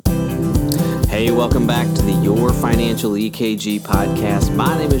Hey, welcome back to the Your Financial EKG podcast.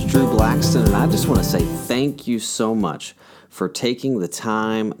 My name is Drew Blackston, and I just want to say thank you so much for taking the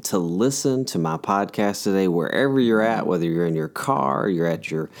time to listen to my podcast today, wherever you're at, whether you're in your car, you're at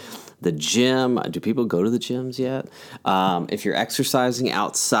the gym. Do people go to the gyms yet? If you're exercising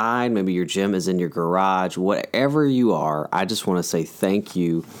outside, maybe your gym is in your garage, whatever you are, I just want to say thank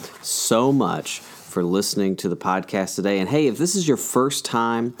you so much for listening to the podcast today. And hey, if this is your first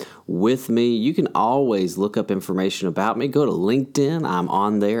time with me, you can always look up information about me. Go to LinkedIn. I'm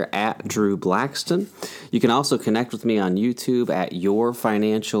on there at Drew Blackston. You can also connect with me on YouTube at Your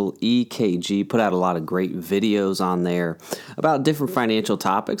Financial EKG. Put out a lot of great videos on there about different financial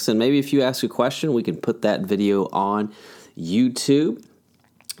topics. And maybe if you ask a question, we can put that video on YouTube.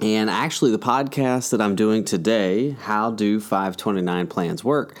 And actually, the podcast that I'm doing today, How Do 529 Plans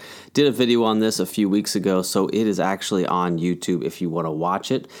Work, did a video on this a few weeks ago, so it is actually on YouTube if you want to watch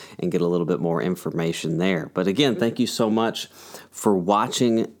it and get a little bit more information there. But again, thank you so much for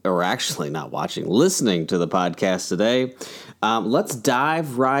watching, or actually not watching, listening to the podcast today. Let's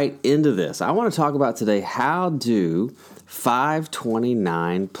dive right into this. I want to talk about today, how do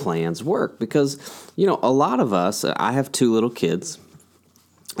 529 plans work? Because, a lot of us, I have two little kids,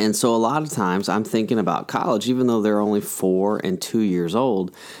 and so a lot of times I'm thinking about college, even though they're only 4 and 2 years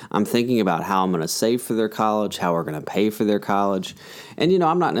old. I'm thinking about how I'm going to save for their college, how we're going to pay for their college. And,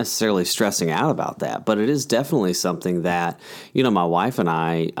 I'm not necessarily stressing out about that, but it is definitely something that, my wife and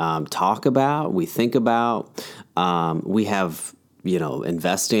I talk about, we think about. We have,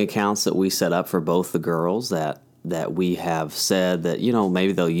 investing accounts that we set up for both the girls that we have said that,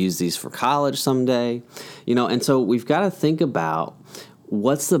 maybe they'll use these for college someday, and so we've got to think about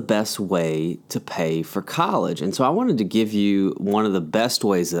what's the best way to pay for college? And so I wanted to give you one of the best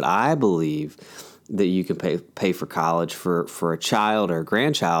ways that I believe that you can pay for college for a child or a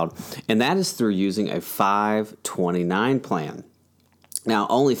grandchild, and that is through using a 529 plan. Now,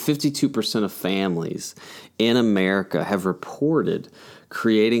 only 52% of families in America have reported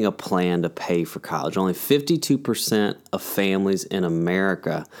creating a plan to pay for college. Only 52% of families in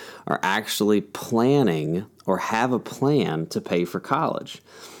America are actually planning or have a plan to pay for college.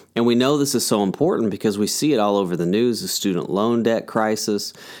 And we know this is so important because we see it all over the news, the student loan debt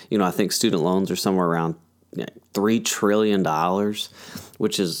crisis. I think student loans are somewhere around $3 trillion,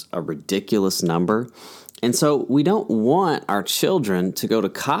 which is a ridiculous number. And so we don't want our children to go to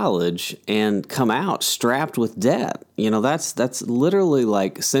college and come out strapped with debt. That's literally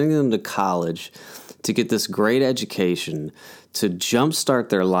like sending them to college to get this great education, to jumpstart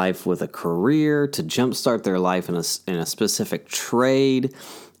their life with a career, to jumpstart their life in a specific trade,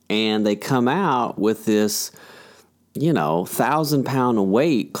 and they come out with this 1,000-pound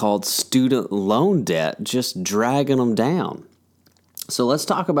weight called student loan debt just dragging them down. So let's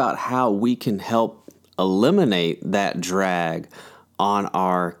talk about how we can help eliminate that drag on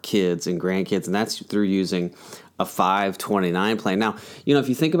our kids and grandkids, and that's through using a 529 plan. Now, if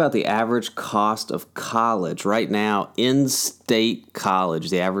you think about the average cost of college right now, in-state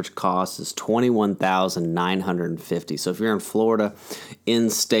college, the average cost is $21,950. So if you're in Florida,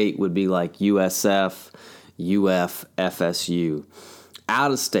 in-state would be like USF, UF, FSU.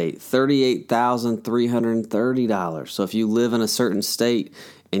 Out of state, $38,330. So if you live in a certain state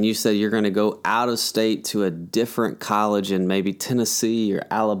and you said you're going to go out of state to a different college in maybe Tennessee or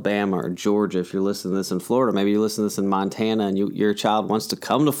Alabama or Georgia, if you're listening to this in Florida, maybe you listen to this in Montana and your child wants to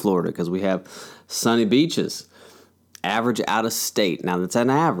come to Florida because we have sunny beaches. Average out of state. Now that's an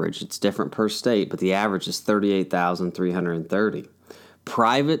average. It's different per state, but the average is $38,330.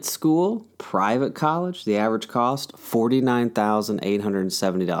 Private school, private college, the average cost,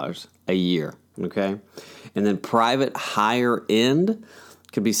 $49,870 a year, okay? And then private higher end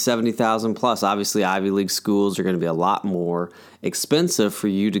could be $70,000 plus. Obviously, Ivy League schools are going to be a lot more expensive for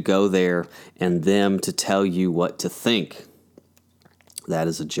you to go there and them to tell you what to think. That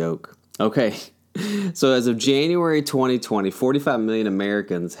is a joke. Okay. So as of January 2020, 45 million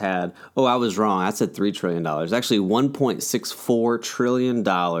Americans had, I was wrong. I said $3 trillion. Actually, $1.64 trillion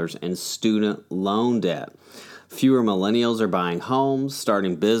in student loan debt. Fewer millennials are buying homes,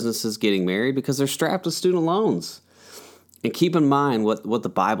 starting businesses, getting married because they're strapped with student loans. And keep in mind what the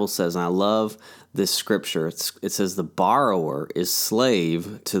Bible says, and I love this scripture. It says the borrower is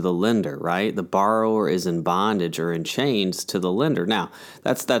slave to the lender, right? The borrower is in bondage or in chains to the lender. Now,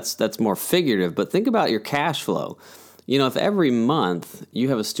 that's more figurative, but think about your cash flow. If every month you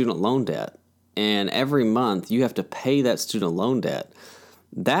have a student loan debt, and every month you have to pay that student loan debt,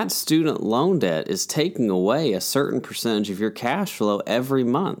 that student loan debt is taking away a certain percentage of your cash flow every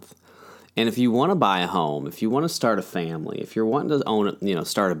month. And if you want to buy a home, if you want to start a family, if you're wanting to own,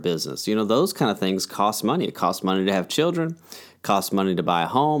 start a business, those kind of things cost money. It costs money to have children, it costs money to buy a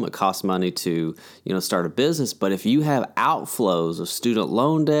home, it costs money to, start a business. But if you have outflows of student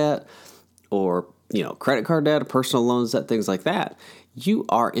loan debt or, credit card debt or personal loans debt, things like that, you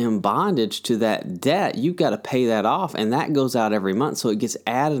are in bondage to that debt. You've got to pay that off, and that goes out every month. So it gets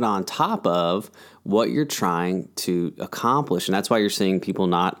added on top of what you're trying to accomplish. And that's why you're seeing people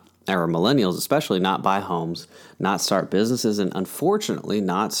or millennials especially, not buy homes, not start businesses, and unfortunately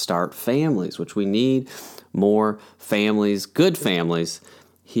not start families, which we need more families, good families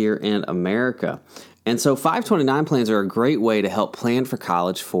here in America. And so 529 plans are a great way to help plan for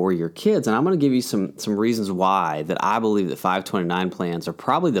college for your kids. And I'm going to give you some reasons why that I believe that 529 plans are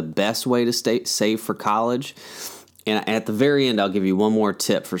probably the best way to save for college. And at the very end, I'll give you one more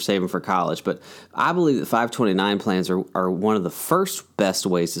tip for saving for college. But I believe that 529 plans are one of the first best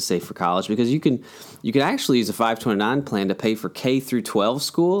ways to save for college, because you can actually use a 529 plan to pay for K through 12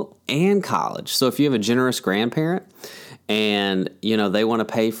 school and college. So if you have a generous grandparent and they want to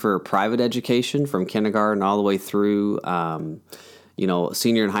pay for private education from kindergarten all the way through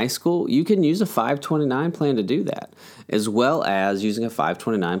senior in high school, you can use a 529 plan to do that, as well as using a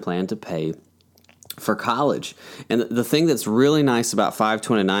 529 plan to pay for college. And the thing that's really nice about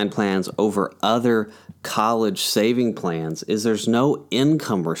 529 plans over other college saving plans is there's no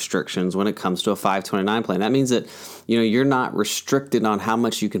income restrictions when it comes to a 529 plan. That means that you're not restricted on how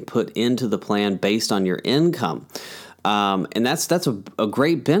much you can put into the plan based on your income. And that's a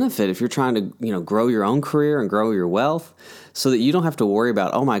great benefit if you're trying to grow your own career and grow your wealth, so that you don't have to worry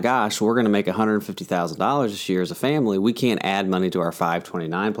about, oh my gosh, we're going to make $150,000 this year as a family. We can't add money to our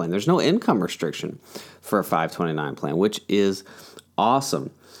 529 plan. There's no income restriction for a 529 plan, which is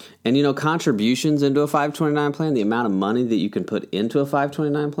awesome. And contributions into a 529 plan, the amount of money that you can put into a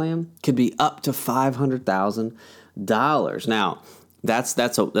 529 plan could be up to $500,000. Now,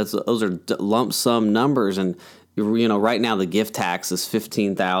 those are lump sum numbers, and right now the gift tax is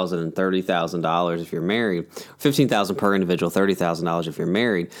 $15,000 and $30,000 if you're married. $15,000 per individual, $30,000 if you're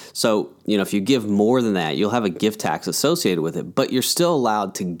married. So, if you give more than that, you'll have a gift tax associated with it, but you're still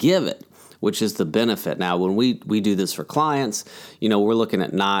allowed to give it, which is the benefit. Now, when we do this for clients, we're looking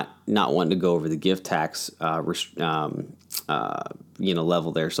at not wanting to go over the gift tax level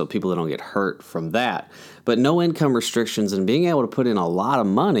there, so people don't get hurt from that. But no income restrictions and being able to put in a lot of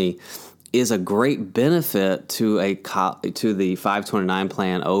money is a great benefit to the 529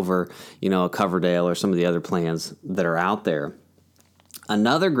 plan over, a Coverdale or some of the other plans that are out there.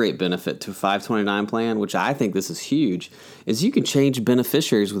 Another great benefit to a 529 plan, which I think this is huge, is you can change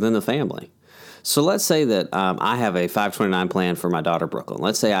beneficiaries within the family. So let's say that I have a 529 plan for my daughter Brooklyn.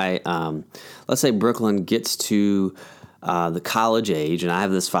 Let's say Brooklyn gets to the college age, and I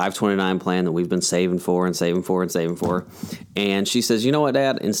have this 529 plan that we've been saving for. And she says, you know what,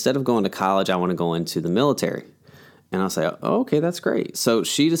 Dad, instead of going to college, I want to go into the military. And I'll say, oh, okay, that's great. So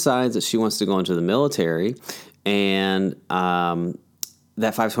she decides that she wants to go into the military, and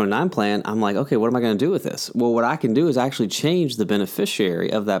that 529 plan, I'm like, okay, what am I going to do with this? Well, what I can do is actually change the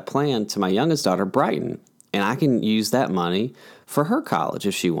beneficiary of that plan to my youngest daughter, Brighton, and I can use that money for her college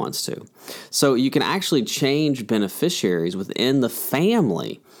if she wants to. So you can actually change beneficiaries within the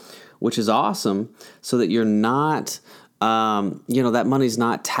family, which is awesome, so that you're not, that money's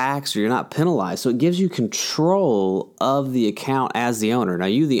not taxed or you're not penalized. So it gives you control of the account as the owner. Now,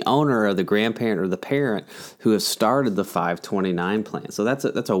 you, the owner, or the grandparent or the parent who has started the 529 plan. So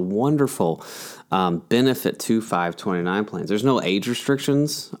that's a wonderful benefit to 529 plans. There's no age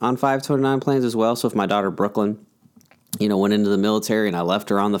restrictions on 529 plans as well. So if my daughter Brooklyn, went into the military and I left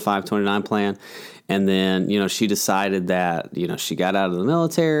her on the 529 plan, and then, she decided that, she got out of the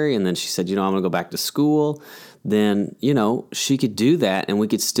military, and then she said, I'm going to go back to school, then, she could do that, and we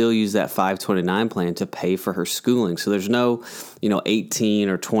could still use that 529 plan to pay for her schooling. So there's no, 18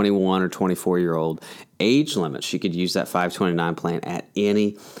 or 21 or 24-year-old age limit. She could use that 529 plan at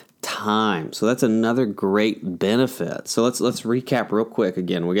any time. So that's another great benefit. So let's recap real quick.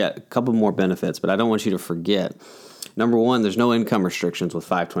 Again, we got a couple more benefits, but I don't want you to forget. Number one, there's no income restrictions with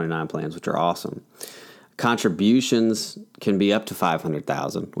 529 plans, which are awesome. Contributions can be up to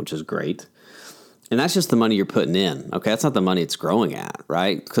 $500,000, which is great. And that's just the money you're putting in, okay? That's not the money it's growing at,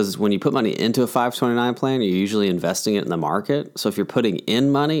 right? Because when you put money into a 529 plan, you're usually investing it in the market. So if you're putting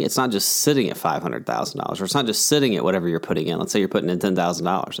in money, it's not just sitting at $500,000, or it's not just sitting at whatever you're putting in. Let's say you're putting in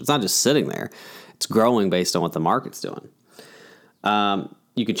 $10,000. It's not just sitting there. It's growing based on what the market's doing.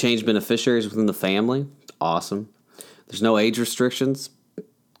 You can change beneficiaries within the family. Awesome. There's no age restrictions.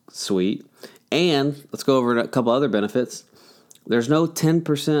 Sweet. And let's go over a couple other benefits. There's no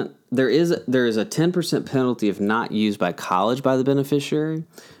 10% there is a 10% penalty if not used by college by the beneficiary,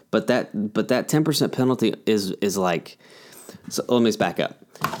 but that 10% penalty is like, so let me just back up.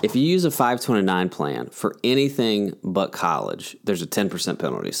 If you use a 529 plan for anything but college, there's a 10%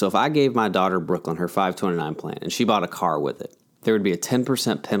 penalty. So if I gave my daughter Brooklyn her 529 plan and she bought a car with it, there would be a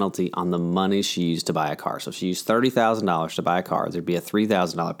 10% penalty on the money she used to buy a car. So if she used $30,000 to buy a car, there'd be a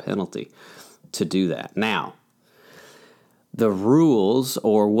 $3,000 penalty to do that. Now, the rules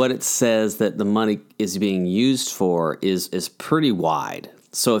or what it says that the money is being used for is pretty wide.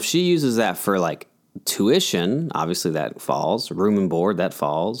 So if she uses that for like tuition, obviously that falls. Room and board, that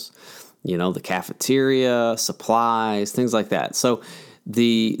falls. The cafeteria, supplies, things like that. So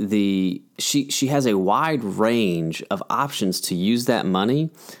she has a wide range of options to use that money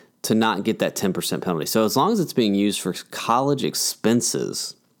to not get that 10% penalty. So as long as it's being used for college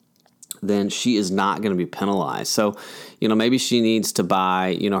expenses, then she is not going to be penalized. So, maybe she needs to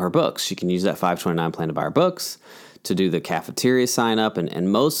buy, her books. She can use that 529 plan to buy her books, to do the cafeteria sign up.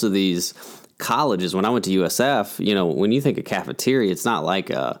 And most of these colleges, when I went to USF, when you think of cafeteria, it's not like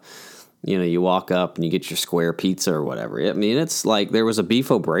you walk up and you get your square pizza or whatever. I mean, it's like there was a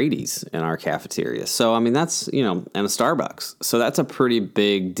Beef O'Brady's in our cafeteria. So, I mean, that's, and a Starbucks. So that's a pretty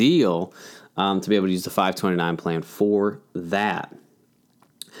big deal to be able to use the 529 plan for that.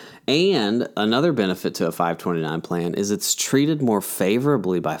 And another benefit to a 529 plan is it's treated more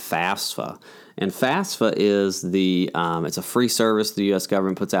favorably by FAFSA. And FAFSA is it's a free service the U.S.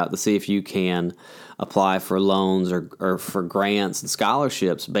 government puts out to see if you can apply for loans or for grants and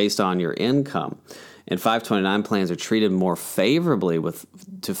scholarships based on your income. And 529 plans are treated more favorably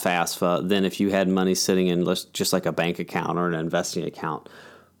to FAFSA than if you had money sitting in just like a bank account or an investing account,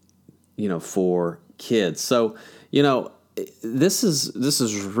 for kids. So, this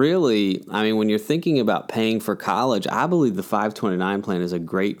is really, I mean, when you're thinking about paying for college, I believe the 529 plan is a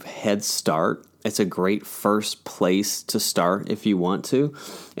great head start. It's a great first place to start if you want to.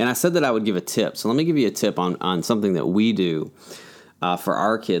 And I said that I would give a tip. So let me give you a tip on something that we do for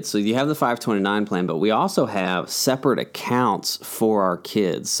our kids. So you have the 529 plan, but we also have separate accounts for our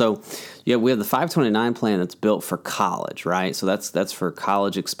kids. So we have the 529 plan that's built for college, right? So that's for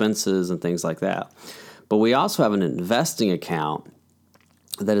college expenses and things like that. But we also have an investing account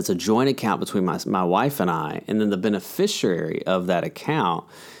that is a joint account between my wife and I, and then the beneficiary of that account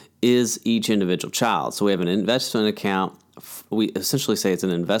is each individual child. So we have an investment account. We essentially say it's an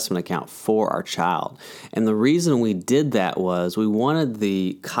investment account for our child. And the reason we did that was we wanted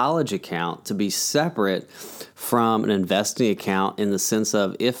the college account to be separate from an investing account in the sense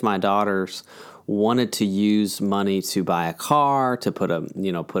of if my daughters wanted to use money to buy a car, to put a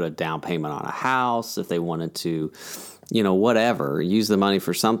down payment on a house, if they wanted to, whatever, use the money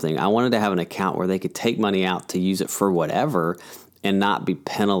for something. I wanted to have an account where they could take money out to use it for whatever and not be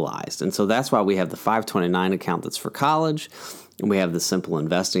penalized. And so that's why we have the 529 account that's for college, and we have the simple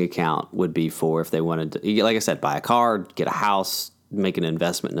investing account would be for if they wanted to, like I said, buy a car, get a house, make an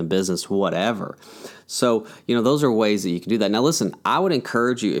investment in a business, whatever. So, those are ways that you can do that. Now, listen, I would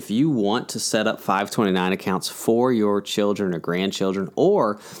encourage you, if you want to set up 529 accounts for your children or grandchildren,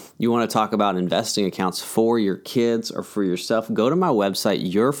 or you want to talk about investing accounts for your kids or for yourself, go to my website,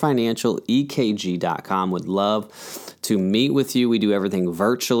 yourfinancialekg.com. Would love to meet with you. We do everything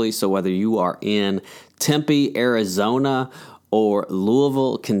virtually. So whether you are in Tempe, Arizona, or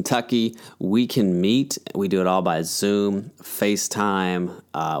Louisville, Kentucky, we can meet. We do it all by Zoom, FaceTime,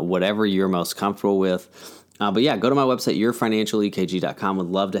 whatever you're most comfortable with. But yeah, go to my website, yourfinancialekg.com. Would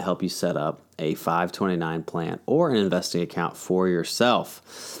love to help you set up a 529 plan or an investing account for yourself.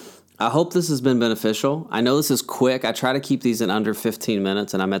 I hope this has been beneficial. I know this is quick. I try to keep these in under 15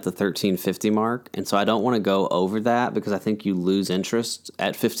 minutes, and I'm at the 13:50 mark. And so I don't want to go over that because I think you lose interest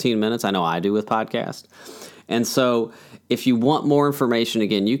at 15 minutes. I know I do with podcasts. And so if you want more information,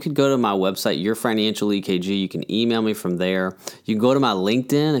 again, you could go to my website, Your Financial EKG. You can email me from there. You can go to my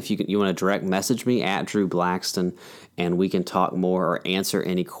LinkedIn if you want to direct message me at Drew Blackston, and we can talk more or answer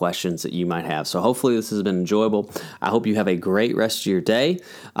any questions that you might have. So hopefully this has been enjoyable. I hope you have a great rest of your day.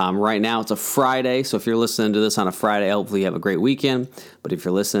 Right now it's a Friday, so if you're listening to this on a Friday, hopefully you have a great weekend. But if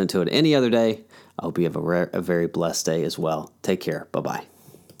you're listening to it any other day, I hope you have a very blessed day as well. Take care. Bye-bye.